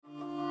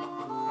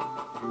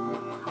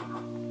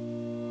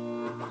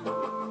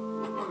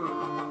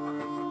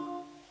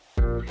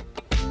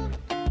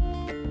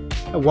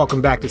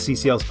Welcome back to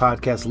CCL's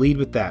podcast, Lead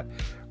With That,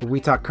 where we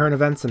talk current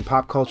events and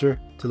pop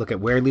culture to look at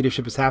where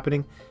leadership is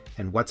happening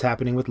and what's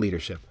happening with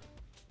leadership.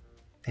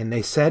 And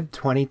they said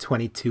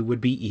 2022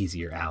 would be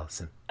easier,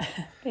 Allison.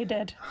 They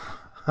did.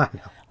 I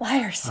know.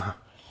 Liars.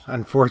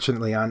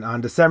 Unfortunately,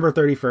 on December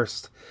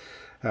 31st,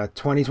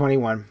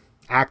 2021,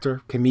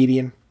 actor,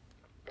 comedian,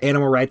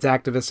 animal rights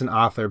activist, and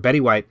author Betty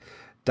White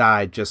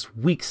died just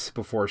weeks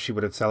before she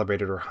would have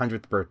celebrated her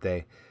 100th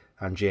birthday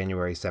on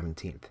January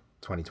 17th,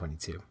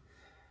 2022.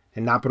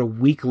 And not but a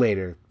week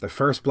later, the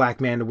first black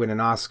man to win an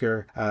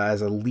Oscar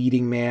as a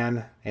leading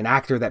man, an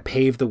actor that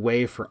paved the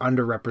way for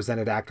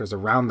underrepresented actors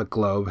around the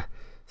globe,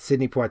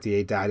 Sidney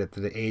Poitier died at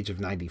the age of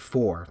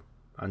 94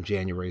 on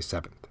January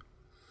 7th.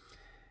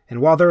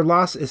 And while their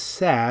loss is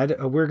sad,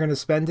 we're going to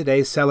spend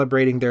today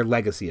celebrating their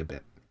legacy a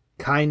bit.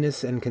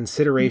 Kindness and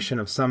consideration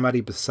of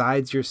somebody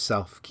besides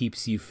yourself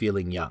keeps you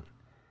feeling young.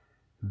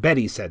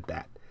 Betty said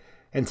that.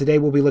 And today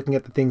we'll be looking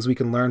at the things we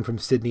can learn from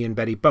Sidney and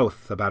Betty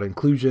both, about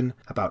inclusion,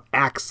 about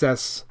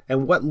access,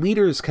 and what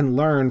leaders can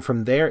learn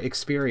from their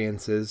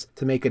experiences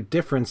to make a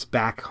difference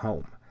back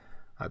home,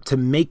 to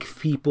make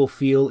people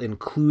feel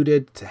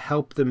included, to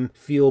help them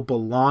feel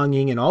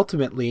belonging, and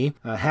ultimately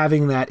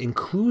having that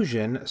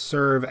inclusion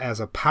serve as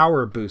a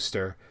power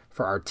booster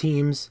for our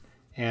teams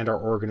and our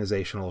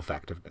organizational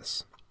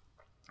effectiveness.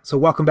 So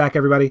welcome back,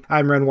 everybody.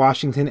 I'm Ren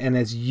Washington, and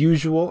as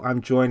usual, I'm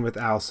joined with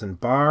Allison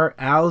Barr.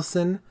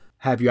 Allison,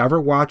 have you ever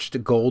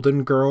watched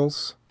Golden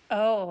Girls?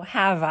 Oh,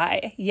 have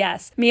I?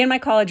 Yes. Me and my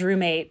college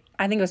roommate,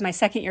 I think it was my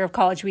second year of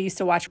college, we used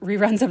to watch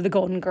reruns of the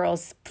Golden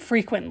Girls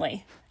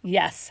frequently.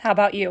 Yes. How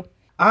about you?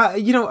 A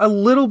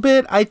little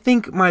bit. I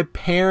think my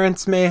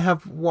parents may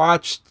have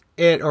watched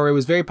it, or it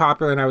was very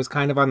popular and I was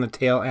kind of on the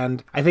tail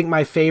end. I think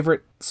my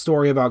favorite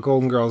story about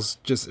Golden Girls,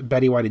 just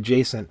Betty White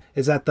adjacent,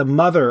 is that the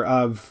mother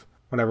of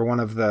one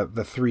of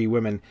the three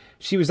women,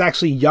 she was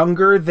actually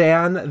younger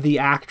than the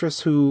actress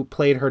who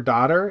played her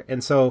daughter.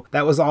 And so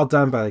that was all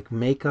done by like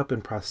makeup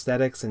and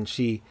prosthetics. And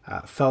she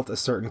felt a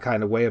certain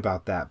kind of way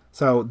about that.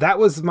 So that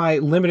was my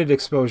limited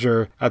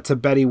exposure to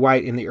Betty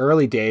White in the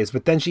early days.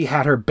 But then she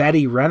had her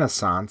Betty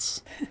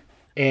Renaissance.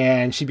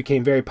 And she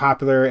became very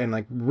popular and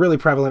like really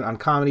prevalent on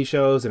comedy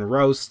shows and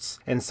roasts.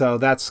 And so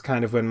that's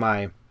kind of when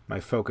my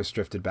focus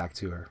drifted back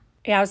to her.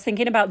 Yeah, I was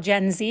thinking about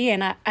Gen Z,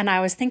 and I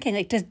was thinking,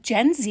 like, does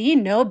Gen Z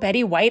know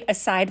Betty White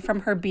aside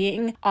from her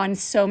being on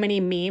so many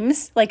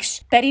memes? Like,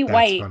 Betty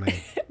White,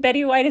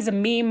 Betty White is a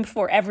meme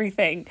for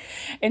everything.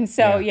 And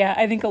so, yeah,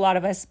 I think a lot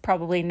of us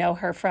probably know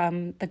her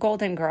from the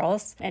Golden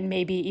Girls, and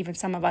maybe even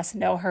some of us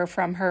know her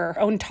from her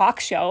own talk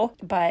show.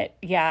 But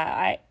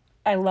yeah,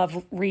 I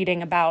love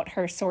reading about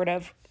her sort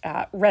of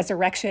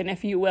resurrection,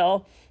 if you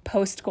will.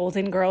 Post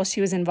Golden Girls,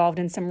 she was involved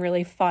in some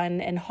really fun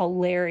and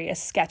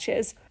hilarious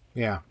sketches.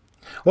 Yeah.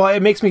 Well,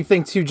 it makes me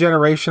think, too,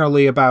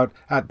 generationally about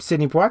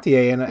Sidney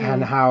Poitier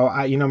and how,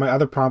 my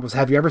other prompt was,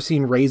 have you ever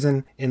seen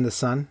Raisin in the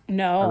Sun?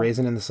 No. A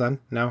Raisin in the Sun?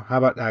 No? How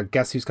about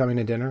Guess Who's Coming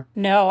to Dinner?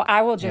 No,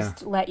 I will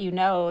just let you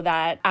know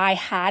that I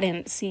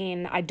hadn't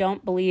seen, I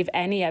don't believe,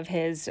 any of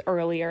his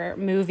earlier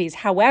movies.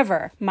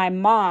 However, my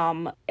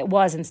mom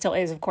was and still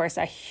is, of course,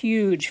 a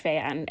huge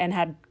fan and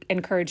had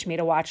encouraged me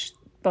to watch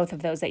both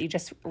of those that you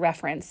just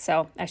referenced,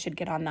 so I should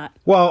get on that.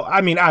 Well, I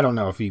mean, I don't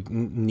know if you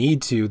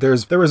need to. There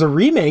was a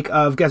remake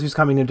of Guess Who's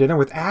Coming to Dinner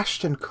with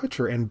Ashton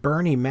Kutcher and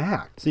Bernie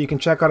Mac, so you can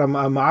check out a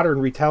modern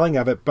retelling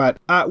of it. But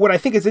what I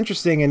think is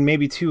interesting, and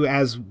maybe too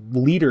as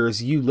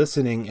leaders, you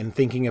listening and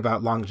thinking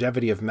about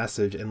longevity of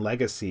message and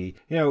legacy,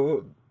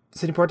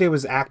 Sidney Poitier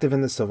was active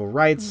in the civil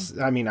rights.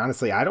 I mean,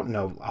 honestly, I don't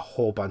know a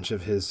whole bunch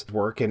of his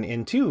work.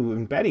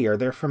 And Betty,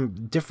 they're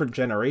from different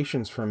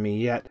generations from me,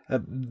 yet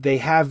they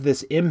have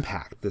this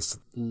impact, this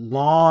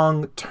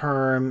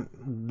long-term,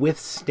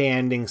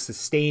 withstanding,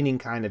 sustaining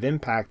kind of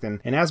impact.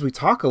 And as we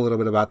talk a little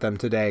bit about them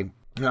today,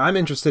 I'm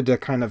interested to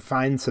kind of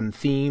find some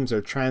themes or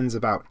trends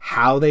about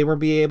how they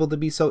were able to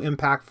be so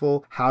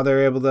impactful, how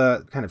they're able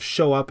to kind of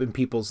show up in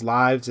people's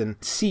lives, and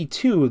see,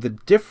 too, the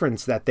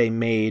difference that they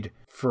made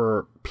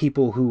for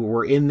people who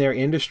were in their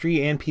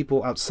industry and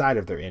people outside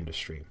of their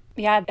industry.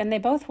 Yeah, and they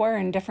both were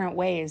in different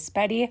ways.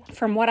 Betty,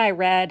 from what I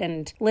read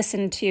and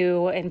listened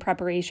to in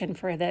preparation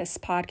for this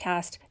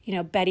podcast,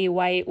 Betty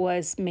White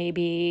was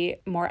maybe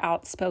more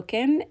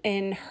outspoken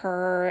in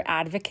her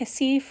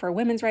advocacy for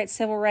women's rights,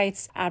 civil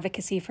rights,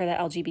 advocacy for the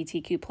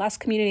LGBTQ plus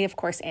community, of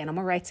course,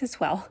 animal rights as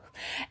well.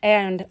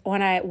 And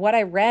what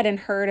I read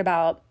and heard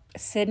about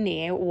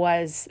Sidney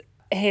was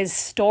his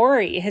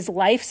story, his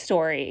life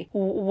story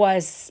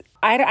was,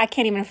 I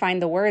can't even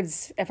find the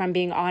words if I'm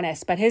being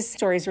honest, but his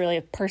story is really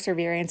of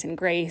perseverance and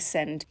grace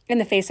and in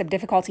the face of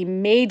difficulty,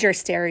 major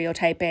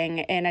stereotyping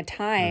in a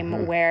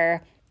time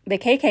where the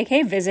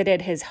KKK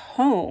visited his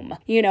home.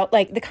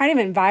 Like the kind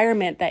of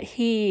environment that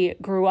he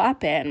grew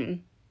up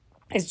in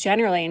is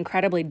generally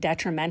incredibly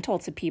detrimental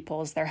to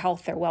their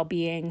health, their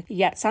well-being.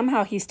 Yet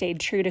somehow he stayed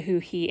true to who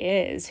he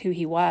is, who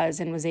he was,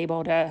 and was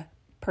able to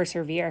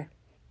persevere.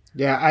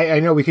 Yeah, I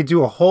know we could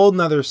do a whole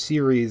nother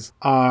series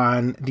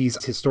on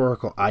these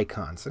historical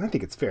icons. And I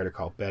think it's fair to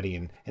call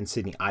Betty and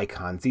Sidney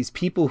icons. These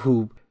people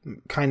who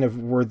kind of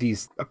were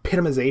these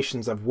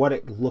epitomizations of what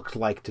it looked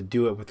like to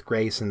do it with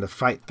grace and to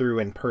fight through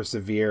and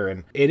persevere.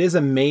 And it is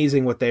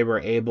amazing what they were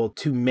able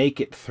to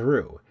make it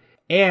through.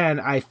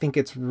 And I think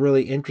it's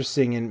really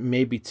interesting, and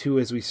maybe too,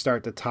 as we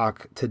start to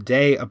talk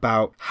today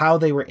about how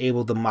they were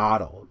able to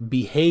model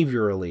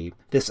behaviorally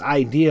this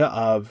idea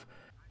of,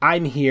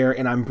 I'm here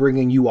and I'm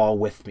bringing you all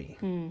with me.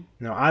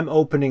 I'm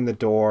opening the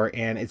door,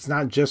 and it's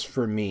not just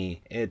for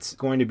me. It's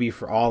going to be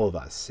for all of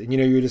us. And,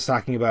 you're just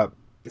talking about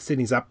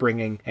Sidney's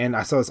upbringing, and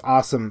I saw this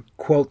awesome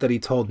quote that he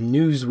told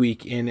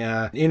Newsweek in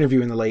an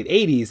interview in the late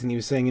 80s, and he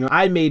was saying,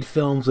 I made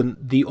films when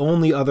the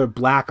only other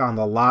black on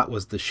the lot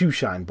was the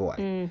shoeshine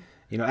boy.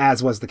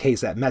 As was the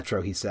case at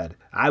Metro, he said.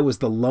 I was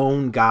the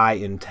lone guy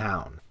in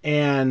town.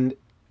 And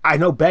I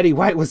know Betty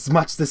White was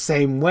much the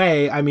same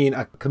way. I mean,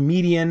 a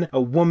comedian, a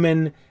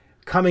woman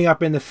coming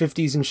up in the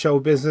 50s in show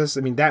business.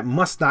 I mean, that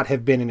must not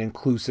have been an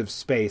inclusive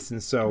space.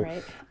 And so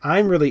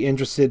I'm really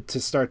interested to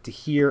start to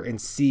hear and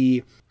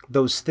see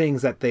those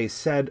things that they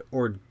said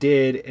or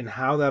did and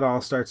how that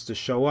all starts to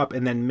show up,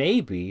 and then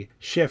maybe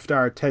shift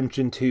our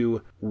attention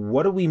to,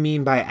 what do we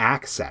mean by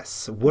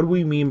access? What do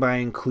we mean by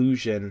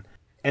inclusion?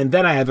 And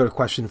then I have a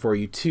question for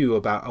you too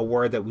about a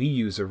word that we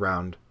use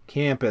around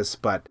campus,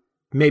 but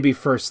maybe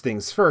first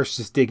things first,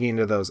 just digging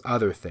into those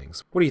other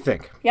things. What do you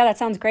think? Yeah, that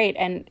sounds great.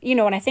 And,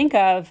 when I think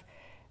of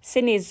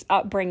Sidney's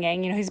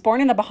upbringing, he's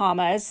born in the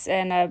Bahamas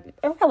in a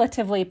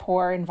relatively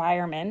poor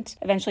environment,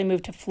 eventually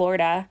moved to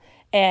Florida,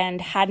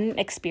 and hadn't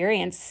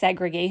experienced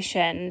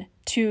segregation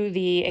to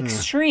the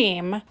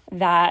extreme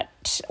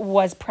that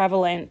was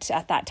prevalent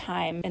at that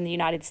time in the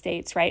United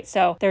States, right?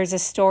 So there's a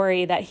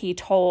story that he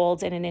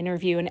told in an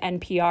interview in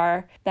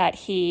NPR that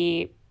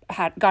he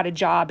had got a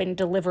job in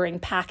delivering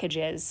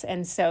packages.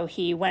 And so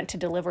he went to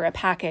deliver a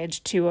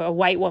package to a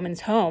white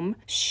woman's home,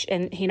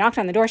 and he knocked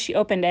on the door. She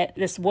opened it.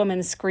 This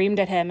woman screamed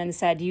at him and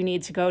said, "You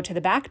need to go to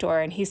the back door."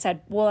 And he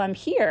said, "Well, I'm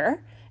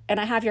here and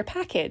I have your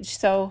package.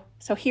 So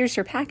here's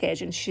your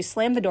package." And she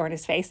slammed the door in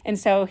his face. And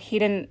so he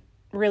didn't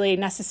really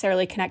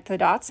necessarily connect the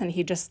dots, and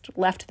he just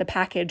left the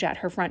package at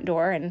her front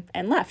door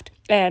and left.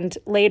 And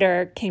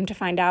later came to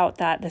find out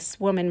that this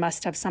woman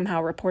must have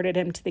somehow reported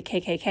him to the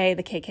KKK.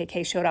 The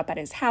KKK showed up at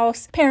his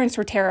house. Parents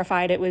were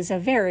terrified. It was a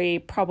very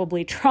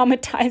probably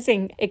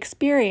traumatizing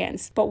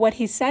experience. But what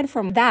he said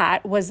from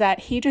that was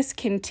that he just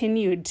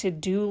continued to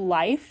do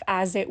life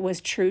as it was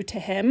true to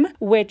him,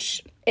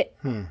 which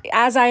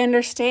as I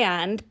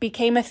understand,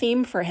 became a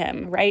theme for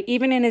him, right?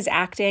 Even in his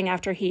acting,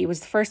 after he was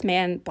the first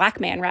black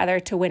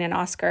man, to win an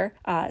Oscar,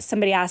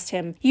 somebody asked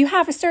him, "You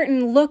have a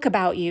certain look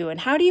about you, and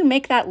how do you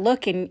make that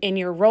look in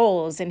your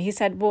roles?" And he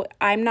said, "Well,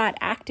 I'm not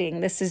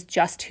acting. This is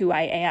just who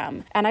I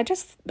am." And I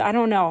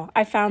don't know.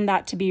 I found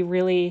that to be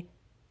really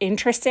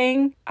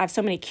interesting. I have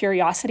so many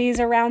curiosities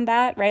around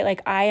that, right?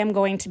 Like, I am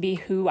going to be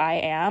who I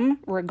am,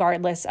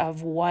 regardless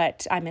of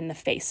what I'm in the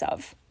face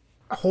of.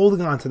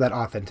 Holding on to that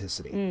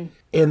authenticity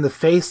in the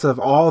face of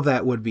all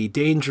that would be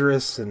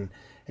dangerous and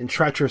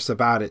treacherous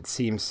about it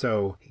seems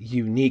so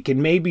unique.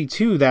 And maybe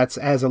too, that's,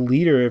 as a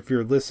leader, if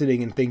you're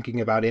listening and thinking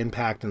about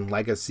impact and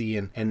legacy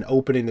and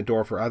opening the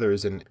door for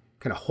others and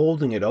kind of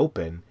holding it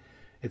open,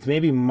 it's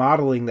maybe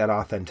modeling that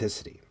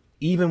authenticity,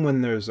 even when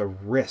there's a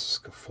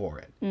risk for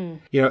it.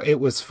 It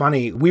was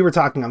funny. We were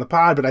talking on the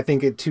pod, but I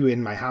think it too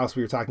in my house,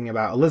 we were talking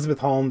about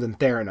Elizabeth Holmes and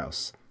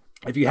Theranos.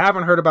 If you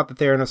haven't heard about the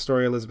Theranos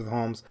story, Elizabeth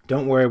Holmes,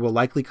 don't worry, we'll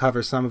likely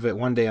cover some of it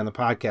one day on the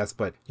podcast,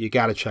 but you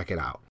got to check it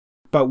out.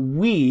 But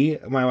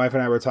my wife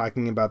and I were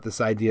talking about this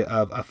idea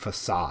of a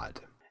facade.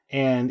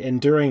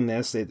 And during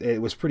this,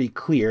 it was pretty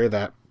clear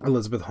that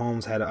Elizabeth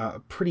Holmes had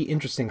a pretty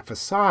interesting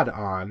facade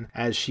on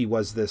as she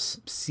was this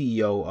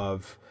CEO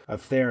of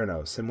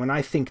Theranos. And when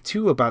I think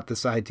too about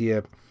this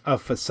idea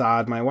of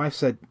facade, my wife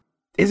said,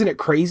 "Isn't it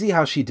crazy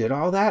how she did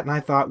all that?" And I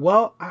thought,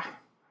 well,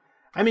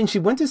 I mean, she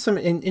went to some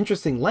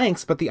interesting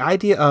lengths, but the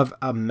idea of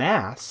a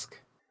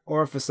mask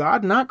or a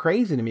facade, not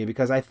crazy to me,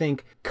 because I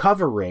think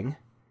covering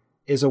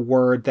is a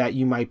word that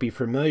you might be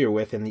familiar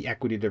with in the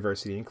equity,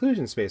 diversity, and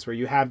inclusion space, where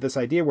you have this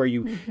idea where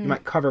you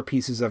might cover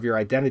pieces of your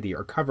identity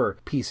or cover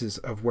pieces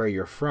of where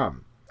you're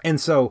from. And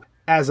so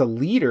as a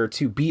leader,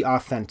 to be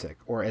authentic,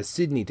 or as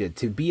Sidney did,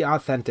 to be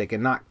authentic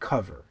and not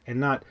cover and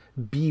not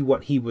be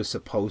what he was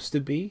supposed to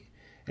be,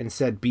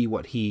 instead be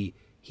what he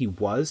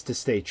was, to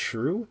stay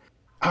true.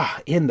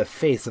 In the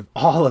face of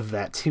all of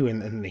that too,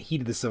 in the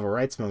heat of the civil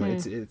rights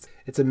movement,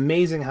 it's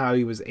amazing how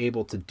he was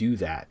able to do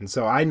that. And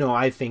so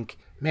I think,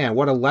 man,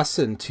 what a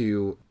lesson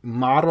to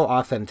model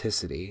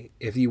authenticity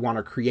if you want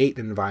to create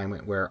an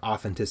environment where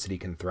authenticity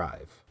can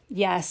thrive.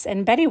 Yes,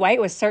 and Betty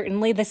White was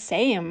certainly the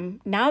same.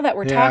 Now that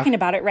we're talking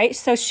about it, right?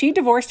 So she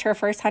divorced her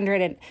first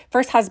husband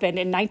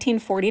in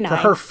 1949. For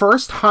her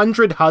first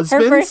 100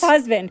 husbands? Her first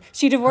husband.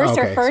 She divorced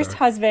her first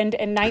husband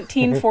in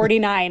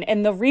 1949.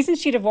 And the reason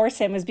she divorced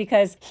him was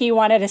because he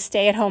wanted a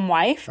stay-at-home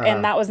wife,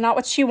 and that was not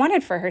what she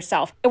wanted for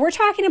herself. We're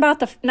talking about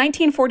the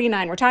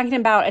 1949. We're talking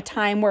about a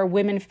time where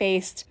women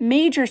faced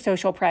major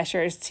social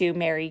pressures to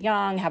marry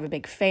young, have a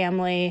big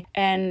family,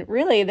 and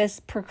really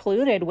this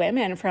precluded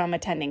women from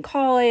attending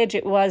college.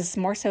 It was was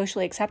more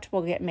socially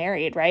acceptable to get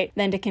married, right,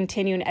 than to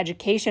continue an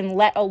education,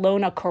 let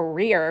alone a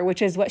career,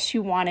 which is what she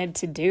wanted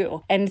to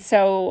do. And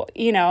so,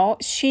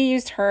 she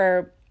used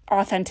her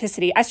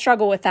authenticity. I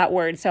struggle with that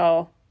word,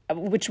 so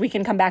which we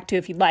can come back to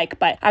if you'd like,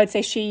 but I would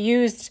say she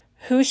used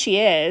who she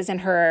is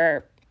and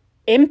her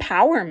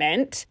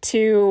empowerment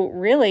to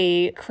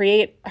really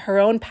create her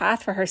own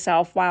path for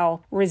herself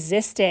while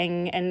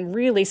resisting and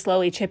really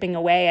slowly chipping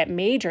away at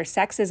major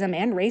sexism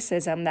and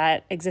racism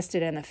that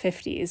existed in the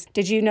 50s.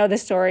 Did you know the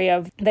story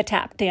of the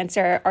tap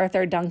dancer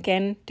Arthur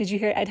Duncan?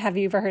 Have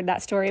you ever heard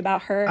that story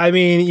about her? I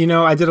mean,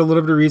 I did a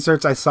little bit of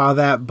research. I saw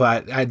that,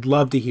 but I'd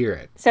love to hear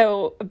it.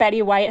 So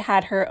Betty White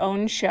had her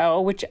own show,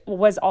 which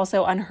was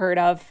also unheard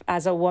of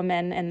as a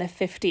woman in the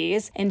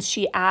 50s. And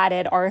she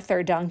added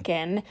Arthur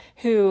Duncan,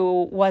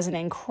 who was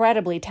an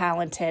incredibly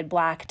talented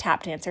Black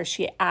tap dancer.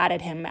 She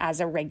added him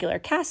as a regular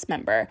cast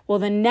member. Well,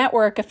 the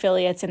network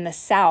affiliates in the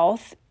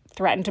South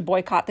threatened to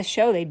boycott the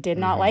show. They did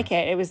not like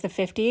it. It was the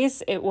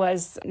 50s. It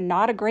was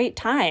not a great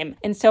time.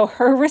 And so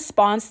her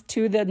response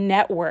to the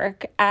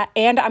network,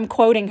 and I'm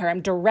quoting her,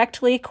 I'm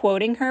directly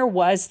quoting her,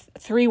 was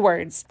 3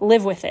 words: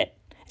 live with it.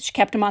 She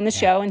kept him on the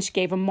show and she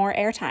gave him more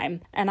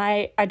airtime. And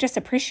I just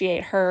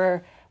appreciate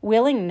her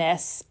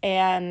willingness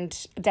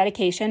and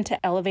dedication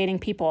to elevating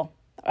people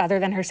other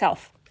than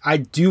herself. I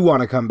do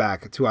want to come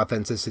back to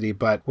authenticity,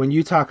 but when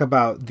you talk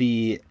about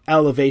the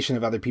elevation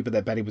of other people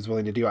that Betty was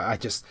willing to do,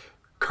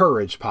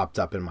 courage popped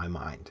up in my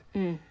mind.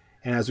 And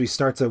as we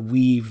start to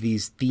weave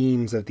these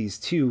themes of these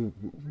two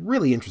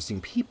really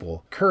interesting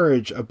people,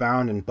 courage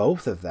abound in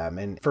both of them.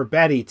 And for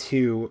Betty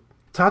to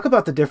talk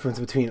about the difference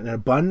between an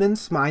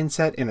abundance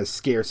mindset and a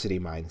scarcity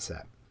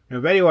mindset.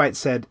 Betty White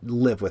said,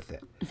 live with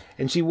it.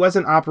 And she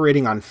wasn't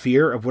operating on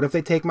fear of what if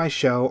they take my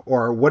show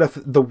or what if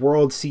the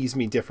world sees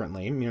me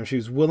differently. She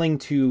was willing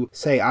to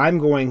say, I'm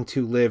going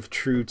to live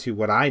true to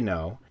what I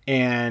know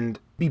and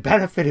be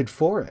benefited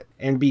for it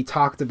and be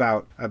talked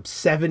about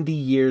 70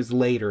 years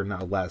later,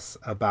 no less,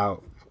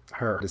 about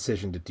her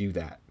decision to do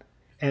that.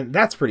 And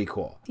that's pretty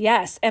cool.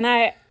 Yes. And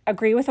I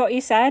agree with what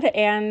you said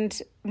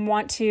and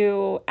want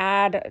to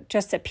add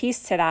just a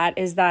piece to that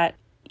is that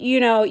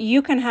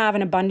you can have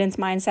an abundance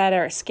mindset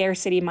or a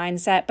scarcity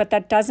mindset, but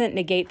that doesn't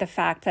negate the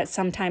fact that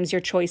sometimes your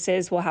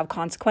choices will have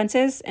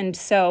consequences. And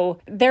so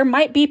there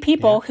might be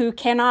people who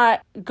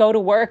cannot go to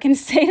work and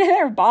say to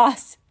their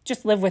boss,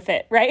 just live with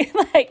it, right?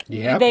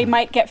 They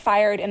might get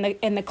fired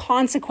and the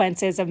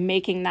consequences of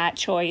making that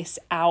choice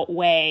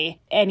outweigh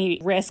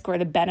any risk or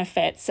the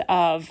benefits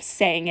of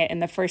saying it in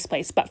the first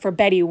place. But for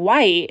Betty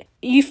White,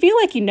 you feel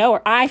like you know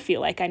her. I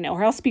feel like I know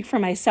her. I'll speak for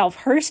myself.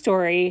 Her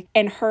story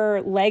and her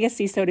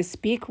legacy, so to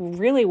speak,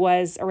 really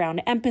was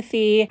around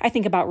empathy. I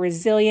think about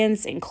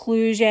resilience,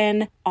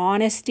 inclusion,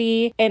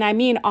 honesty. And I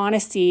mean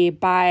honesty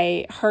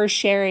by her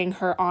sharing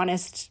her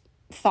honest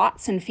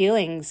thoughts and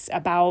feelings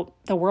about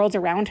the world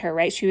around her,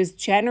 right? She was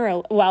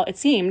it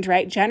seemed,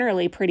 right,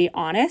 generally pretty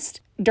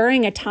honest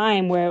during a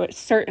time where it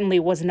certainly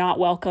was not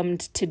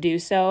welcomed to do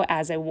so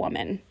as a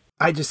woman.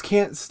 I just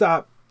can't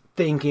stop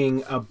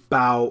thinking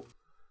about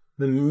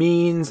the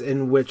means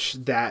in which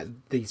that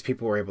these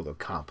people were able to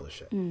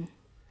accomplish it.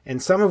 And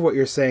some of what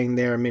you're saying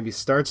there maybe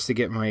starts to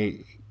get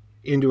me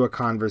into a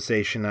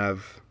conversation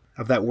of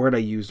that word I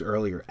used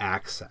earlier,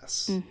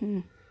 access.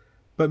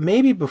 But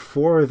maybe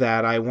before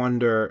that, I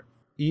wonder,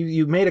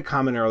 you made a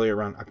comment earlier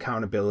around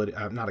accountability,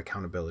 not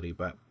accountability,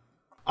 but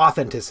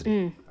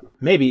authenticity.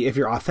 Maybe if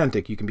you're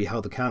authentic, you can be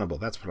held accountable.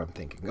 That's what I'm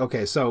thinking.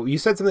 Okay, so you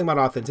said something about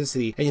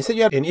authenticity, and you said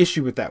you had an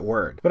issue with that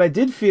word. But I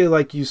did feel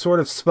like you sort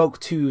of spoke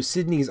to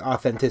Sidney's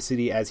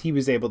authenticity as he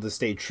was able to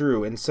stay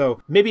true. And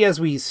so maybe as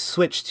we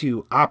switch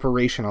to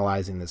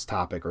operationalizing this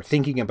topic or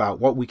thinking about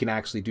what we can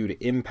actually do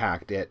to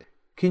impact it,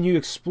 can you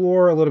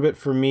explore a little bit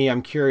for me?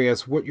 I'm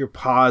curious what your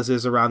pause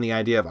is around the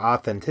idea of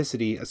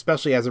authenticity,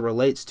 especially as it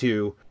relates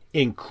to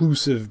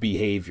inclusive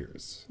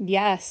behaviors.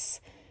 Yes.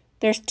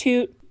 There's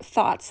 2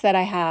 thoughts that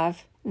I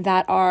have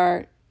that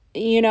are,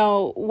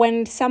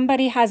 when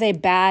somebody has a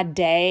bad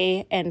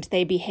day and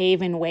they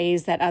behave in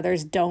ways that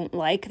others don't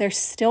like, they're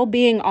still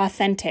being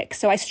authentic.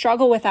 So I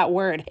struggle with that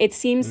word. It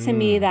seems to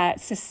me that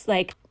it's just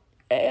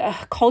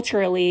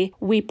culturally,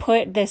 we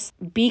put this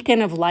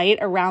beacon of light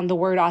around the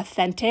word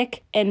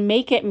authentic and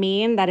make it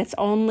mean that it's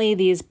only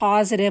these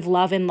positive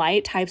love and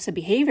light types of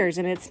behaviors,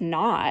 and it's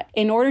not.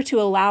 In order to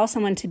allow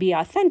someone to be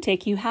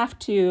authentic, you have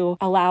to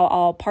allow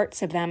all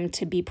parts of them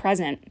to be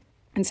present.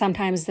 And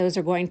sometimes those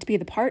are going to be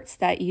the parts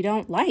that you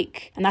don't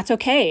like, and that's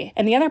okay.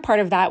 And the other part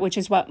of that, which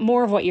is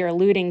more of what you're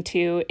alluding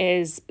to,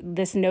 is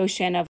this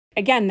notion of,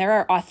 again, there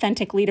are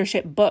authentic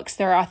leadership books,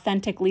 there are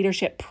authentic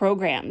leadership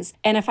programs.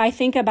 And if I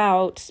think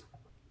about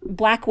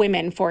Black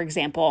women, for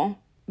example,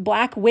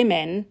 Black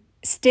women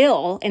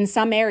still in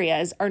some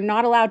areas are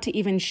not allowed to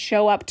even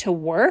show up to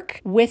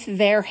work with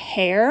their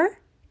hair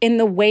in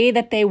the way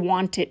that they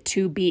want it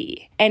to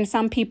be. And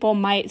some people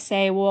might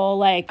say,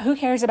 well, who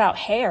cares about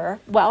hair?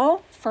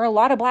 Well, for a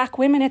lot of Black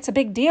women, it's a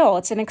big deal.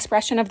 It's an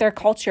expression of their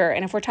culture.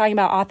 And if we're talking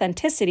about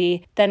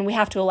authenticity, then we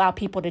have to allow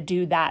people to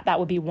do that. That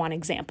would be one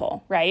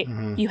example, right?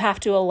 You have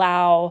to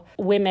allow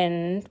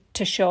women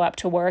to show up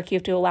to work. You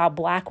have to allow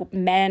Black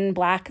men,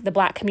 the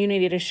Black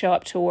community to show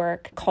up to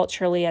work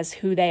culturally as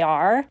who they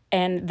are.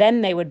 And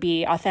then they would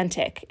be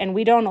authentic. And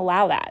we don't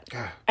allow that.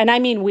 And I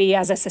mean we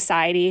as a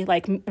society,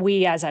 like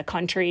we as a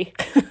country.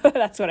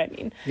 That's what I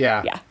mean.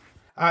 Yeah. Yeah.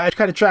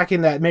 Kind of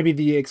tracking that maybe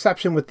the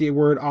exception with the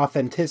word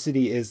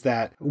authenticity is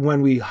that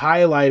when we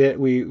highlight it,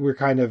 we're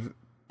kind of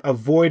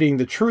avoiding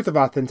the truth of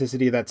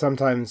authenticity, that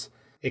sometimes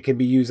it can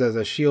be used as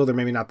a shield or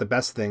maybe not the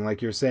best thing.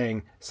 Like you're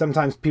saying,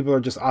 sometimes people are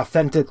just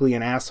authentically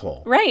an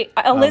asshole. Right.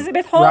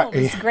 Elizabeth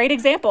Holmes, great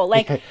example.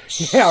 Like,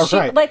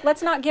 right. Like,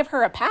 let's not give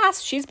her a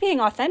pass. She's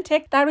being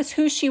authentic. That was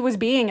who she was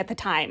being at the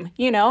time.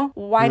 You know,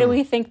 why do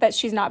we think that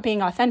she's not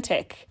being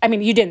authentic? I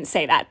mean, you didn't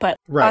say that, but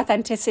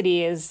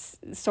authenticity is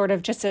sort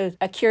of just a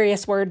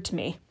curious word to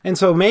me. And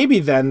so maybe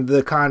then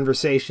the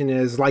conversation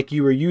is like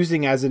you were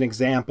using as an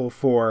example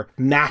for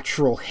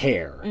natural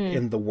hair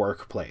in the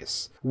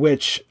workplace,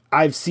 which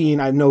I've seen.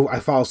 I know I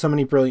follow so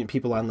many brilliant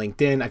people on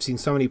LinkedIn. I've seen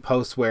so many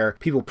posts where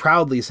people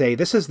proudly say,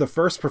 this is the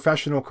first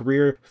professional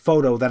career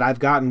photo that I've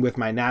gotten with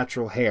my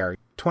natural hair.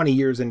 20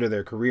 years into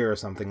their career or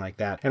something like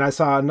that. And I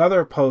saw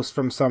another post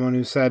from someone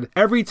who said,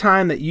 every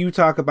time that you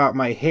talk about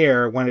my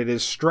hair when it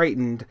is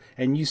straightened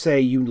and you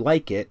say you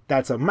like it,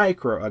 that's a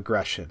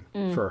microaggression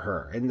for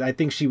her. And I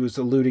think she was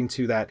alluding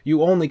to that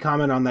you only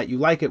comment on that you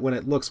like it when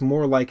it looks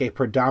more like a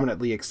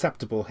predominantly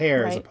acceptable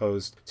hair as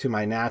opposed to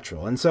my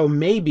natural. And so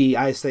maybe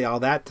I say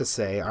all that to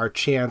say our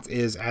chance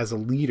is as a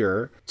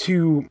leader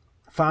to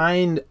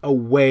find a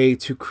way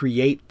to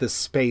create the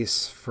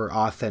space for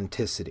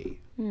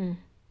authenticity.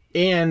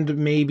 And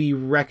maybe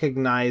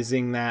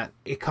recognizing that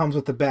it comes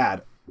with the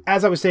bad.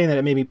 As I was saying that,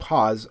 it made me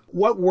pause.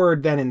 What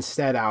word then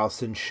instead,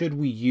 Allison, should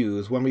we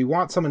use when we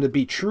want someone to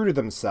be true to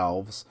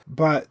themselves,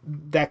 but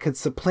that could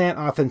supplant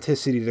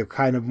authenticity to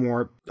kind of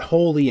more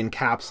wholly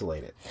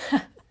encapsulate it?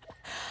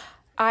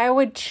 I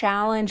would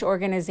challenge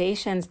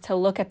organizations to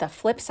look at the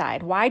flip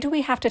side. Why do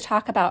we have to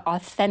talk about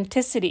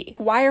authenticity?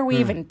 Why are we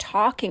even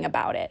talking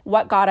about it?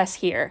 What got us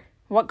here?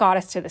 What got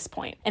us to this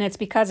point? And it's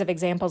because of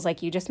examples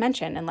like you just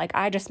mentioned and like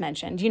I just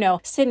mentioned. You know,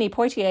 Sidney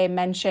Poitier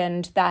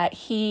mentioned that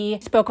he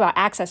spoke about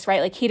access,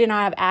 right? Like he did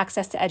not have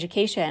access to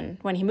education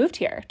when he moved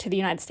here to the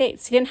United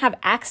States. He didn't have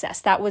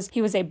access.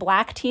 He was a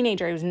Black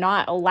teenager. He was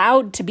not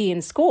allowed to be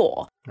in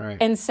school. Right.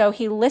 And so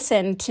he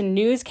listened to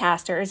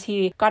newscasters.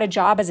 He got a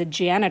job as a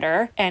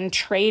janitor and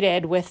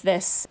traded with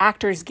this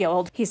Actors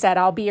Guild. He said,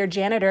 I'll be your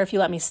janitor if you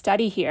let me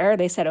study here.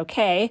 They said,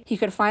 okay. He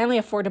could finally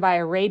afford to buy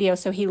a radio,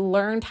 so he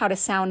learned how to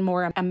sound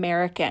more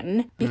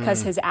American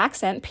because his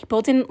accent,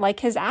 people didn't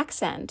like his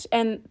accent.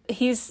 And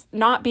he's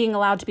not being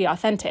allowed to be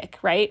authentic,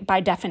 right?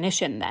 By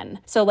definition then.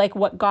 So like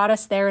what got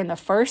us there in the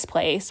first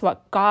place,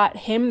 what got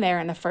him there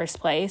in the first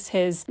place,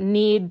 his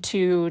need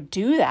to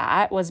do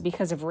that was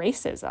because of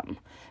racism.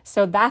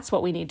 So that's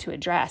what we need to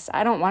address.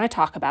 I don't want to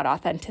talk about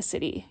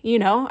authenticity. You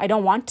know, I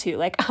don't want to.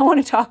 Like, I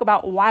want to talk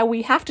about why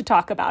we have to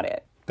talk about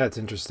it. That's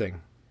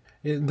interesting.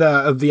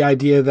 The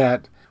idea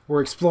that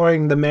we're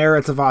exploring the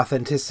merits of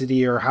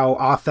authenticity or how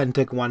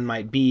authentic one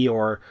might be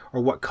or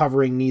what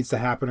covering needs to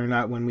happen or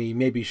not, when we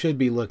maybe should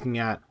be looking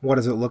at what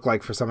does it look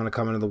like for someone to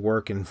come into the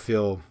work and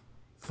feel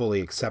fully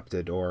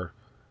accepted or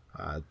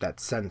that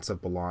sense of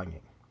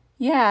belonging.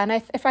 Yeah, and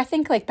if I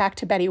think like back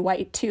to Betty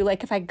White too,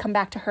 like if I come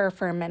back to her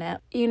for a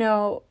minute, you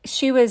know,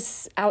 she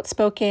was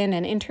outspoken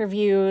in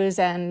interviews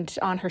and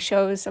on her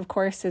shows, of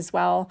course, as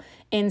well,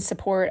 in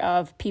support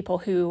of people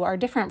who are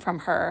different from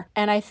her.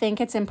 And I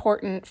think it's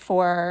important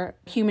for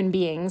human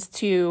beings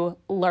to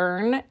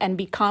learn and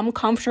become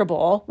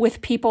comfortable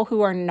with people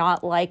who are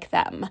not like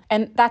them.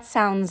 And that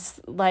sounds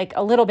like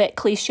a little bit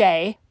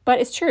cliche, but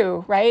it's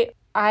true, right?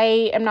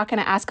 I am not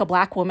going to ask a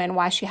Black woman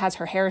why she has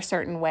her hair a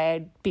certain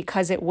way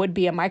because it would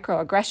be a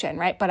microaggression,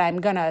 right? But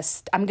I'm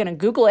gonna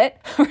Google it,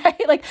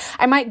 right? Like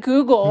I might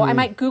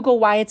Google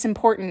why it's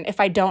important if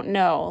I don't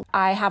know.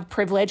 I have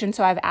privilege, and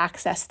so I have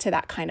access to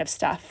that kind of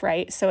stuff,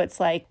 right? So it's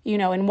like, you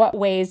know, in what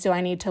ways do I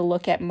need to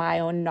look at my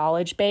own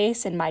knowledge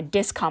base and my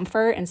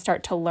discomfort and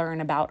start to learn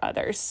about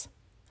others?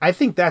 I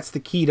think that's the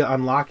key to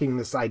unlocking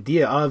this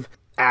idea of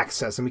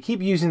access, and we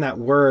keep using that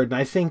word, and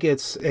I think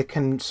it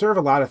can serve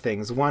a lot of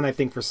things. One, I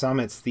think for some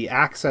it's the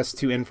access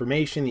to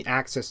information, the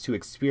access to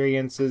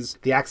experiences,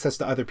 the access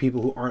to other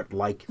people who aren't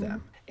like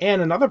them.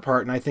 And another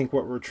part, and I think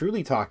what we're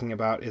truly talking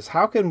about, is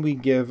how can we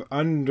give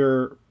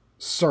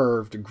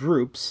underserved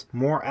groups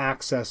more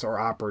access or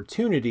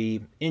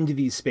opportunity into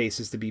these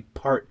spaces to be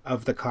part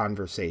of the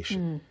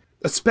conversation.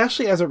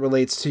 Especially as it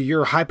relates to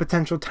your high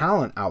potential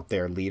talent out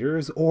there,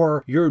 leaders,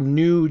 or your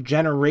new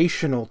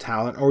generational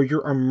talent, or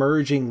your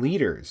emerging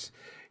leaders.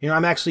 You know,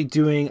 I'm actually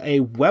doing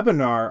a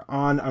webinar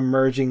on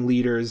emerging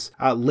leaders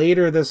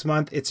later this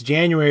month. It's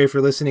January. If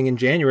you're listening in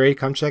January,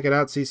 come check it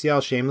out,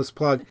 CCL, shameless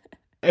plug.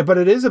 But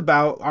it is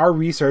about our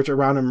research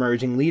around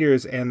emerging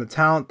leaders and the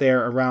talent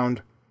there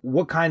around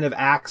what kind of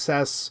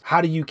access,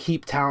 how do you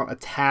keep talent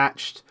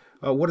attached?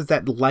 What does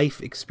that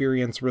life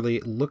experience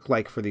really look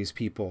like for these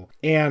people?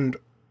 And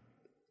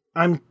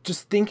I'm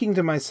just thinking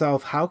to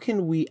myself, how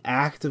can we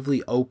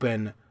actively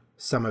open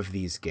some of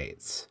these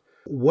gates?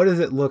 What does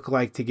it look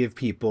like to give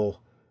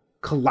people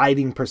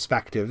colliding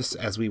perspectives,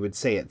 as we would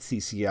say at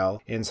CCL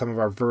in some of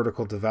our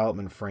vertical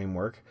development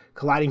framework,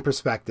 colliding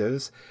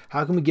perspectives.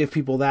 How can we give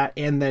people that?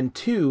 And then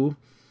 2,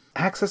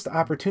 access to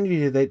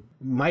opportunity that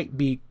might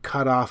be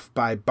cut off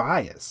by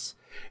bias.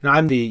 And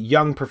I'm the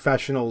young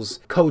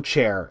professionals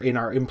co-chair in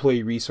our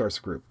employee resource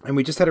group. And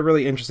we just had a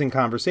really interesting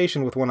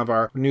conversation with one of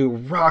our new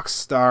rock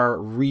star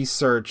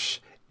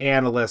research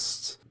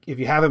analysts. If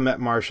you haven't met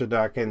Marcia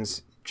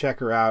Dawkins, check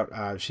her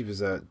out. She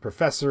was a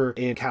professor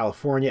in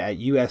California at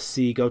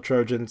USC, go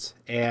Trojans.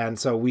 And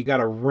so we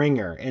got a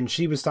ringer. And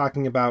she was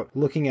talking about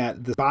looking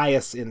at the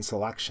bias in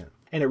selection.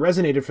 And it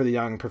resonated for the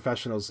young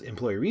professionals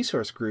employee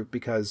resource group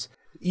because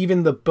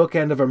even the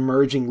bookend of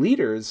emerging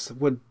leaders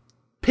would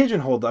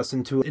pigeonholed us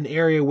into an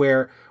area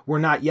where we're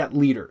not yet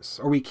leaders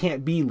or we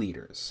can't be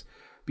leaders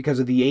because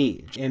of the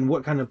age, and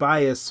what kind of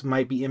bias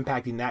might be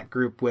impacting that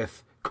group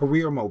with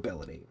career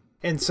mobility.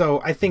 And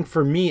so I think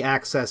for me,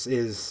 access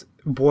is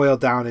boiled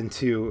down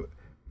into,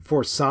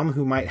 for some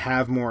who might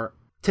have more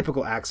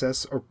typical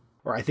access, or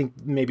I think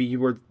maybe you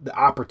were the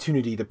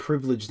opportunity, the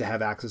privilege to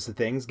have access to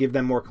things, give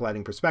them more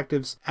colliding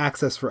perspectives.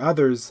 Access for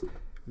others,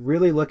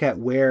 really look at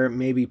where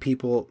maybe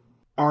people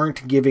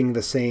aren't getting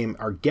the same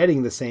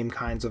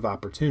kinds of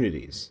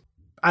opportunities.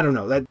 I don't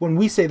know, that when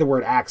we say the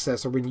word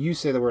access, or when you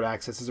say the word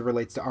access as it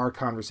relates to our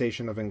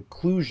conversation of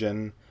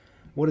inclusion,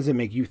 what does it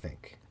make you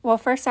think? Well,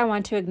 first I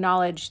want to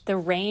acknowledge the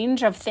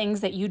range of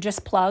things that you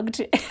just plugged.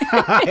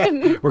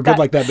 We're good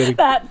like that, baby.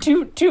 That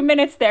 2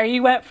 minutes there,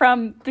 you went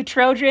from the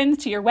Trojans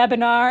to your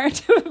webinar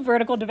to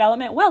vertical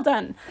development. Well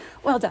done.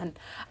 Well done.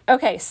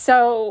 Okay,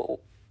 so,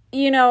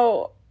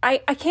 I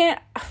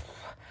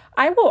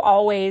will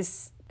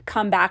always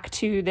come back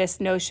to this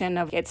notion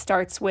of it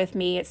starts with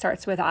me, it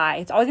starts with I.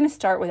 It's always going to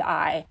start with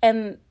I.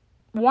 And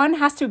one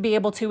has to be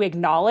able to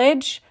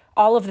acknowledge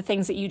all of the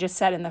things that you just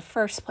said in the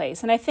first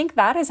place. And I think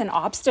that is an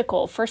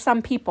obstacle for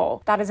some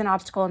people. That is an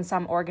obstacle in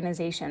some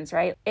organizations,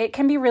 right? It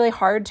can be really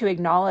hard to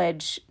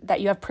acknowledge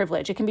that you have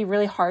privilege. It can be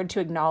really hard to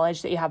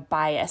acknowledge that you have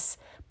bias.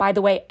 By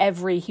the way,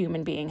 every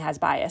human being has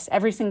bias.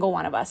 Every single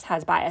one of us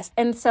has bias.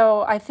 And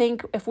so I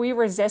think if we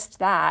resist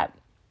that,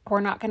 we're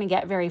not going to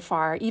get very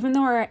far, even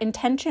though our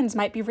intentions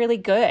might be really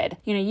good.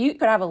 You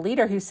could have a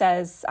leader who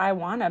says, I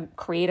want to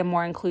create a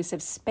more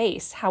inclusive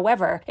space.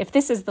 However, if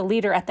this is the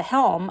leader at the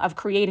helm of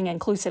creating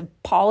inclusive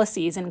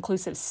policies and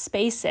inclusive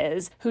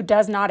spaces who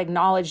does not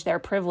acknowledge their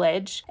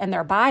privilege and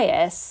their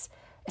bias,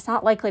 it's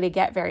not likely to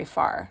get very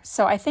far.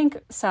 So I think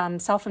some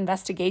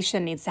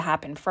self-investigation needs to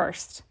happen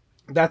first.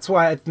 That's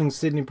why I think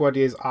Sidney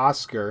Poitier's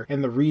Oscar,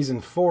 and the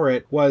reason for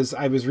it was,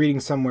 I was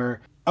reading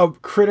somewhere, a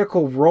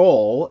critical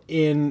role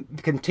in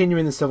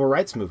continuing the civil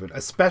rights movement,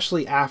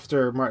 especially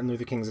after Martin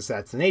Luther King's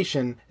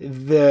assassination.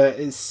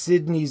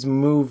 Sidney's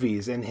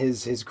movies and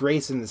his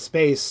grace in the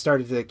space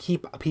started to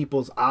keep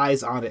people's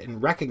eyes on it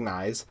and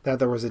recognize that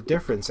there was a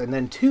difference. And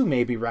then 2,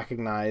 maybe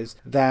recognize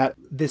that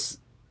this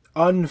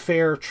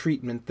unfair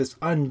treatment, this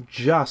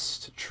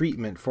unjust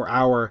treatment for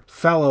our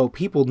fellow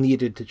people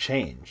needed to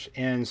change.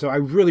 And so I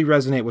really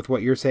resonate with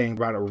what you're saying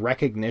about a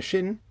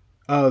recognition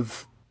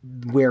of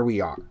where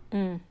we are.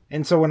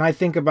 And so when I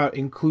think about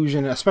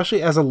inclusion,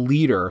 especially as a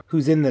leader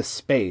who's in this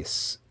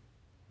space,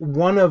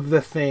 one of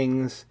the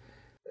things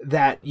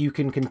that you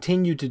can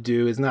continue to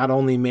do is not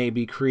only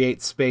maybe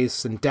create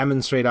space and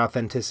demonstrate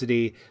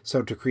authenticity,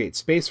 so to create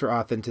space for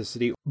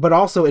authenticity, but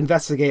also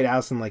investigate,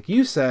 Allison, like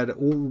you said,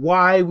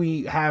 why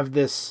we have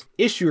this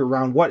issue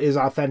around what is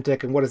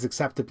authentic and what is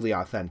acceptably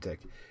authentic,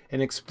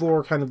 and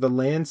explore kind of the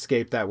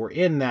landscape that we're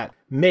in that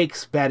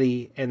makes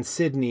Betty and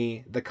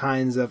Sidney the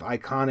kinds of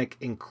iconic,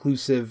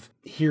 inclusive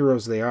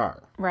heroes they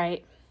are.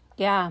 Right.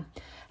 Yeah.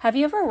 Have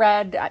you ever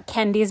read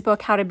Kendi's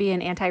book, How to Be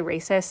an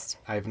Anti-Racist?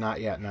 I have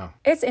not yet, no.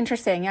 It's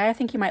interesting. I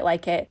think you might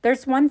like it.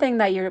 There's one thing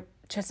that you're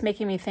just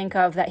making me think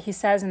of that he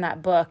says in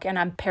that book, and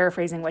I'm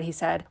paraphrasing what he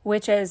said,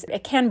 which is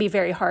it can be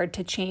very hard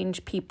to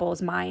change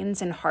people's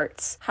minds and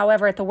hearts.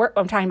 However,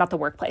 I'm talking about the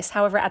workplace.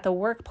 However, at the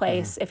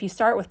workplace, if you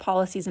start with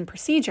policies and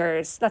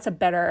procedures, that's a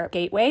better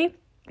gateway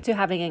to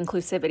having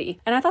inclusivity.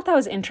 And I thought that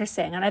was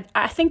interesting. And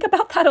I think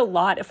about that a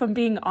lot, if I'm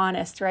being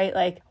honest, right?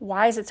 Like,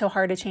 why is it so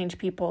hard to change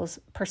people's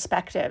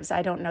perspectives?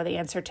 I don't know the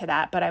answer to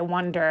that, but I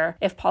wonder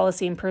if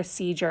policy and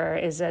procedure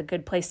is a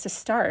good place to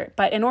start.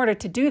 But in order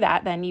to do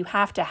that, then you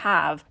have to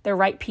have the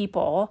right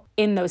people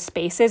in those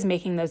spaces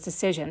making those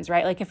decisions,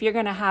 right? Like if you're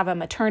going to have a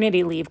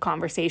maternity leave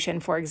conversation,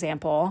 for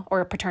example,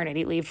 or a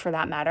paternity leave for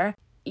that matter,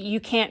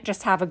 you can't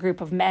just have a group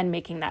of men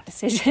making that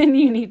decision.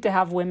 You need to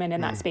have women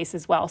in that space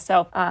as well.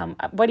 So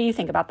what do you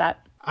think about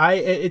that?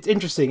 It's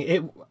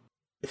interesting.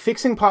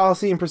 Fixing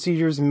policy and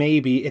procedures,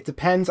 maybe. It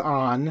depends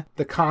on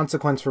the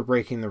consequence for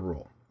breaking the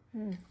rule.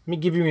 Let me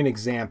give you an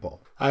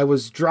example. I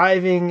was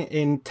driving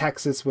in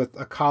Texas with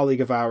a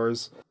colleague of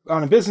ours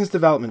on a business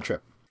development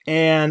trip.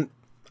 And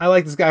I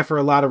like this guy for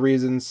a lot of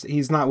reasons.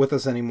 He's not with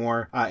us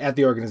anymore at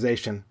the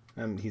organization.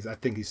 I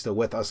think he's still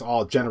with us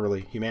all,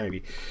 generally,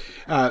 humanity.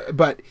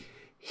 But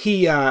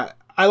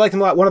I liked him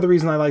a lot. One of the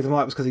reasons I liked him a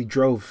lot was because he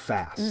drove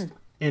fast.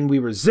 And we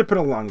were zipping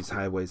along these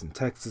highways in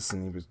Texas,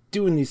 and he was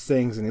doing these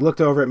things, and he looked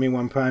over at me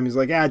one time. He's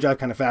like, I drive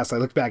kind of fast. I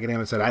looked back at him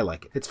and said, I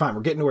like it. It's fine.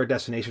 We're getting to our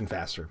destination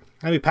faster.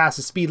 And we pass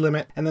the speed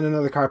limit, and then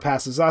another car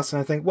passes us,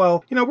 and I think,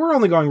 well, we're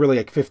only going really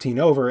like 15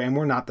 over, and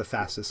we're not the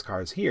fastest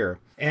cars here.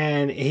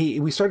 And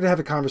we started to have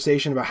a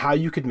conversation about how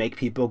you could make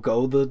people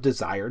go the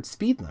desired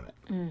speed limit.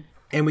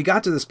 And we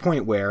got to this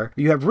point where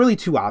you have really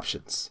two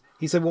options.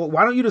 He said, well,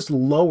 why don't you just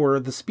lower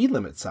the speed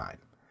limit sign?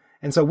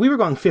 And so we were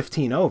going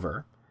 15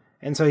 over.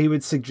 And so he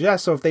would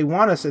suggest, so if they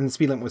want us, and the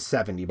speed limit was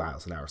 70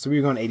 miles an hour. So we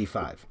were going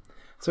 85.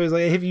 So he's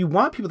like, if you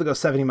want people to go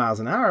 70 miles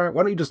an hour,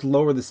 why don't you just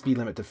lower the speed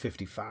limit to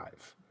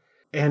 55?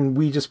 And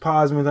we just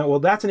paused and we thought, well,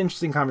 that's an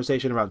interesting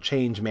conversation about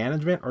change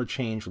management or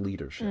change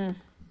leadership.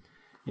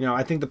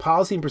 I think the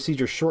policy and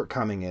procedure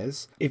shortcoming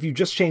is if you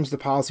just change the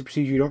policy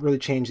procedure, you don't really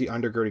change the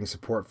undergirding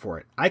support for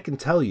it. I can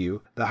tell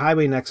you the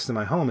highway next to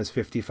my home is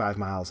 55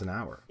 miles an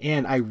hour.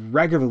 And I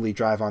regularly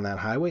drive on that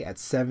highway at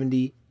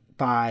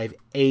 75,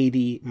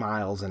 80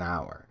 miles an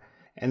hour.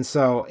 And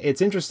so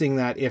it's interesting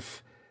that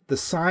if the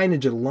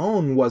signage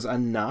alone was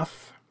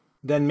enough,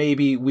 then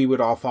maybe we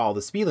would all follow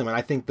the speed limit.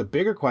 I think the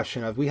bigger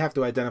question of we have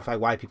to identify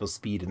why people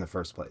speed in the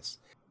first place.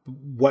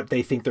 What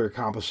they think they're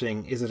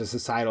accomplishing. Is it a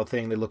societal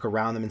thing? They look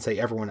around them and say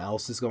everyone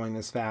else is going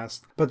this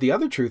fast. But the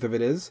other truth of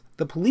it is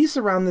the police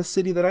around this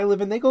city that I live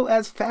in, they go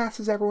as fast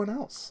as everyone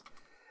else.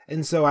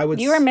 And so I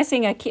would... You are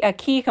missing a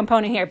key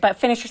component here, but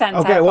finish your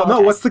sentence. Okay, well,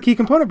 no, what's the key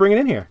component? Bring it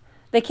in here.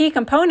 The key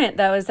component,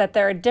 though, is that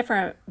there are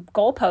different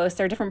goalposts,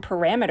 there are different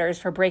parameters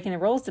for breaking the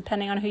rules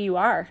depending on who you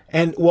are.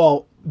 And,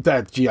 well,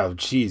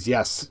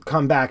 yes.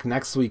 Come back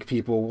next week,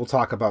 people. We'll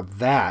talk about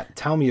that.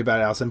 Tell me about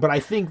it, Allison. But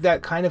I think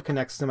that kind of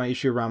connects to my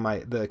issue around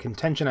the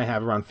contention I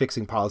have around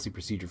fixing policy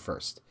procedure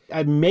first.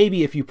 And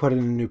maybe if you put in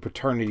a new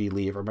paternity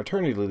leave or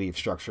maternity leave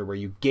structure where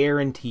you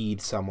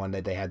guaranteed someone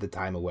that they had the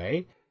time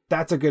away,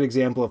 that's a good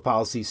example of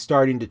policy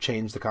starting to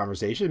change the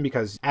conversation,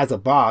 because as a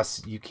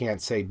boss, you can't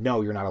say,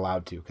 no, you're not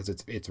allowed to, because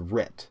it's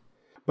writ.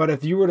 But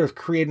if you were to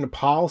create a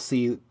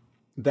policy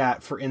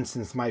that, for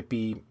instance, might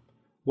be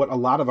what a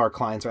lot of our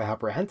clients are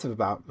apprehensive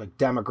about, like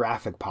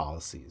demographic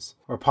policies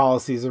or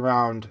policies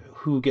around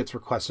who gets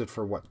requested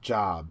for what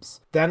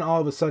jobs, then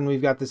all of a sudden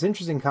we've got this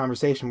interesting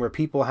conversation where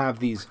people have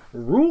these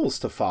rules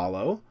to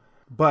follow,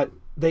 but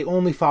they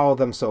only follow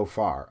them so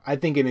far. I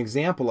think an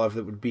example of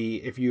it would be,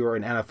 if you are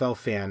an NFL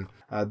fan,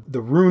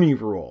 the Rooney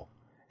Rule.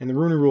 And the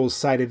Rooney Rule is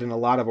cited in a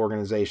lot of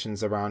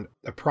organizations around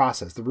a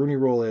process. The Rooney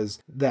Rule is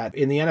that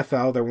in the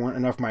NFL, there weren't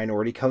enough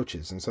minority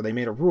coaches. And so they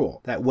made a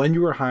rule that when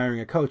you were hiring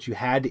a coach, you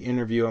had to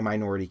interview a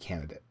minority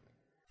candidate.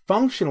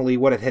 Functionally,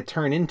 what it had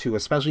turned into,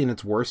 especially in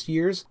its worst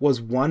years,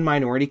 was one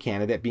minority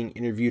candidate being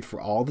interviewed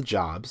for all the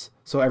jobs.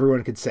 So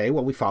everyone could say,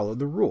 well, we followed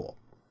the rule.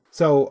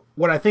 So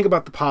what I think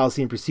about the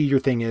policy and procedure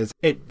thing is,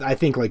 I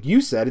think, like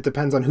you said, it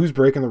depends on who's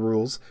breaking the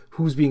rules,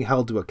 who's being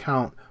held to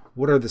account,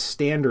 what are the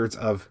standards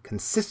of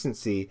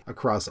consistency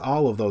across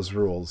all of those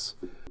rules.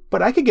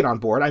 But I could get on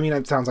board. I mean,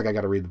 it sounds like I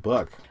got to read the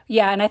book.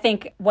 Yeah, and I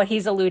think what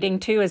he's alluding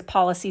to is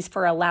policies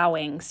for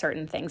allowing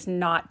certain things,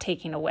 not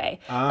taking away.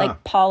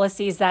 Like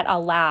policies that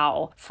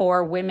allow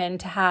for women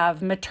to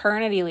have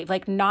maternity leave,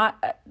 like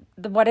not...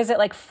 What is it,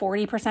 like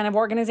 40% of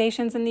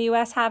organizations in the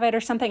U.S. have it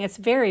or something? It's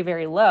very,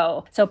 very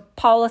low. So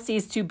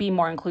policies to be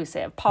more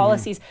inclusive,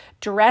 policies,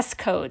 dress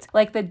codes,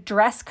 like the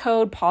dress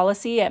code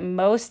policy at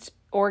most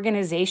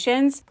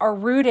organizations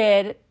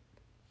were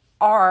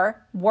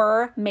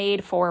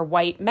made for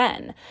white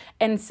men.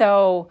 And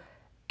so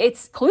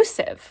it's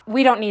inclusive.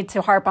 We don't need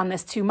to harp on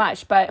this too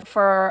much, but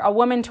for a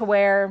woman to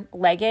wear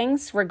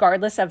leggings,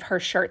 regardless of her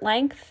shirt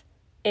length,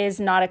 is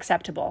not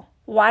acceptable.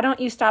 Why don't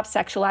you stop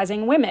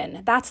sexualizing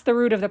women? That's the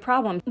root of the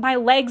problem. My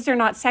legs are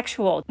not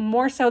sexual,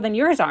 more so than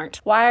yours aren't.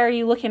 Why are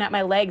you looking at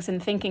my legs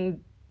and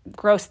thinking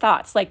gross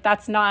thoughts? Like,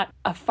 that's not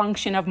a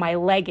function of my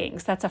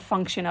leggings. That's a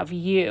function of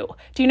you.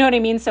 Do you know what I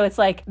mean? So it's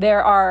like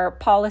there are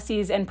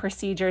policies and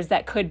procedures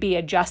that could be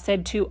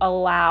adjusted to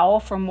allow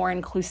for more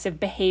inclusive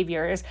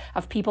behaviors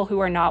of people who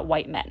are not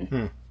white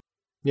men.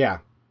 Yeah.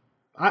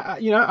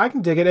 I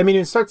can dig it. I mean,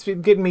 it starts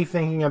getting me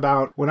thinking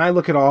about, when I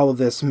look at all of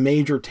this,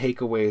 major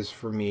takeaways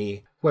for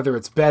me, whether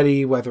it's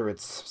Betty, whether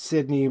it's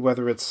Sydney,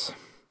 whether it's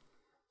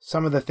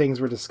some of the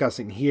things we're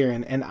discussing here.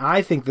 And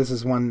I think this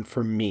is one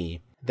for me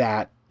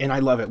that, and I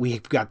love it,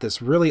 we've got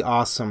this really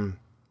awesome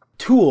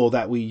tool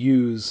that we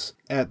use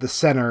at the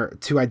center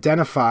to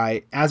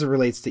identify, as it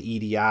relates to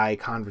EDI,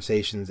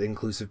 conversations,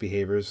 inclusive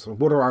behaviors,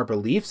 what are our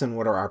beliefs and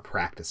what are our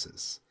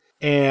practices?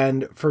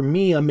 And for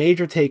me, a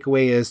major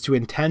takeaway is to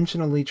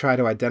intentionally try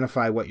to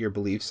identify what your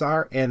beliefs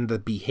are and the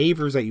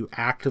behaviors that you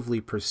actively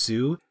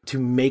pursue to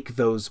make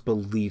those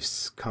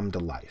beliefs come to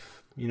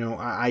life.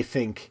 I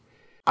think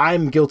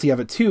I'm guilty of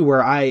it too,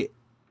 where I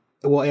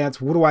will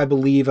ask, what do I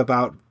believe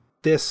about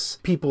this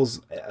people's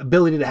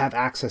ability to have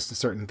access to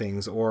certain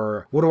things?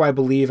 Or what do I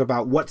believe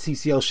about what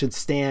CCL should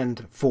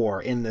stand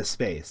for in this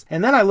space?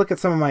 And then I look at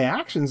some of my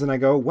actions and I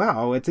go,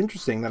 wow, it's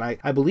interesting that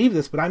I believe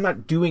this, but I'm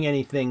not doing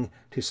anything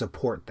to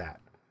support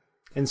that.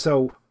 And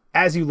so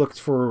as you look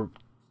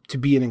to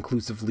be an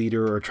inclusive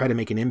leader or try to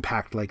make an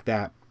impact like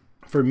that,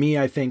 for me,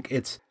 I think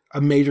it's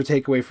a major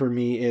takeaway for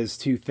me is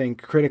to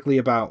think critically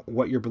about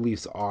what your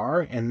beliefs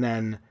are and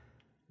then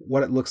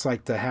what it looks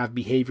like to have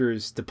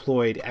behaviors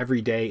deployed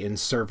every day in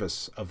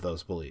service of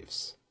those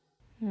beliefs.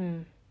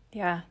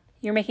 Yeah.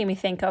 You're making me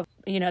think of,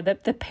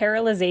 the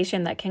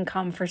paralyzation that can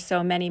come for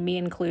so many, me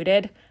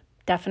included,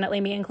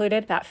 definitely me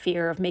included, that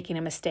fear of making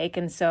a mistake.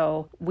 And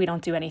so we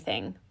don't do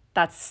anything.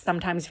 That's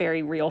sometimes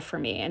very real for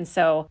me. And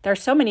so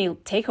there's so many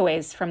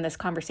takeaways from this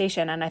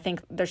conversation. And I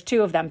think there's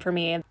two of them for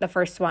me. The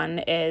first one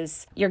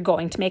is you're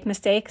going to make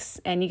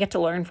mistakes and you get to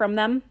learn from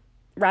them.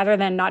 Rather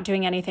than not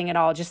doing anything at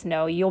all, just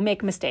know you'll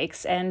make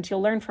mistakes and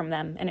you'll learn from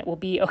them and it will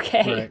be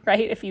okay,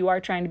 right? If you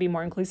are trying to be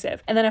more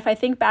inclusive. And then if I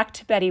think back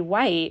to Betty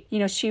White,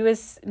 she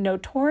was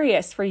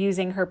notorious for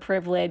using her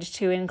privilege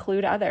to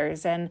include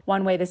others. And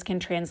one way this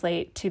can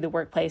translate to the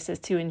workplace is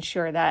to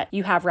ensure that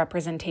you have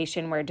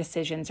representation where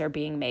decisions are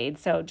being made.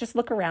 So just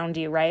look around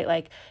you,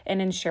 right?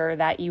 And ensure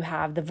that you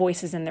have the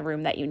voices in the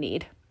room that you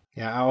need.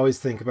 Yeah, I always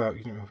think about,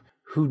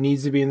 who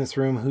needs to be in this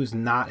room, who's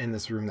not in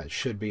this room that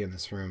should be in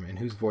this room, and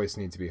whose voice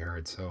needs to be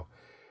heard. So,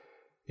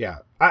 yeah,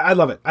 I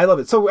love it. I love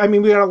it. So,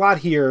 we got a lot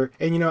here.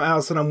 And,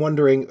 Allison, I'm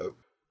wondering,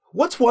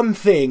 what's one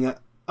thing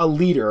a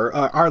leader,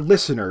 our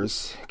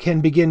listeners,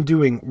 can begin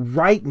doing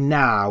right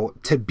now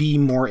to be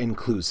more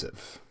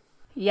inclusive?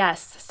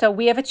 Yes. So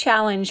we have a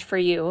challenge for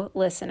you,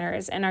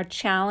 listeners. And our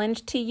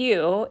challenge to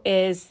you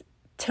is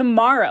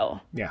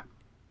tomorrow. Yeah.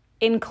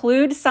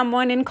 Include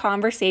someone in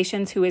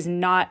conversations who is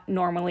not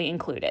normally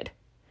included.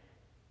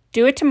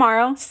 Do it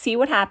tomorrow, see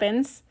what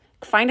happens.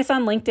 Find us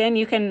on LinkedIn.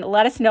 You can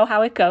let us know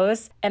how it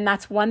goes. And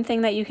that's one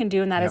thing that you can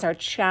do. And that is our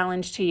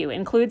challenge to you.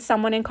 Include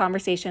someone in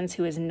conversations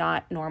who is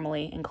not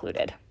normally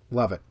included.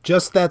 Love it.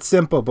 Just that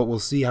simple, but we'll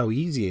see how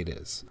easy it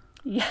is.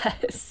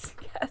 Yes.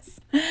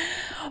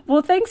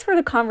 Well, thanks for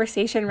the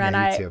conversation, Ren.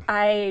 Yeah, you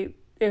too.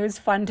 It was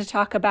fun to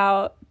talk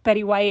about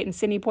Betty White and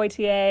Sidney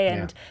Poitier.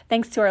 And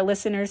thanks to our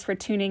listeners for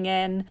tuning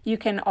in. You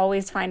can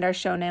always find our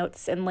show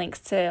notes and links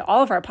to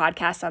all of our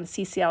podcasts on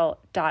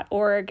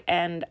ccl.org.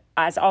 And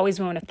as always,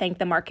 we want to thank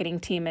the marketing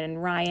team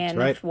and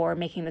Ryan for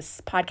making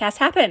this podcast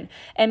happen.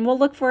 And we'll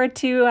look forward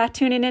to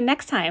tuning in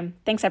next time.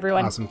 Thanks,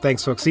 everyone. Awesome.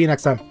 Thanks, folks. See you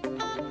next time.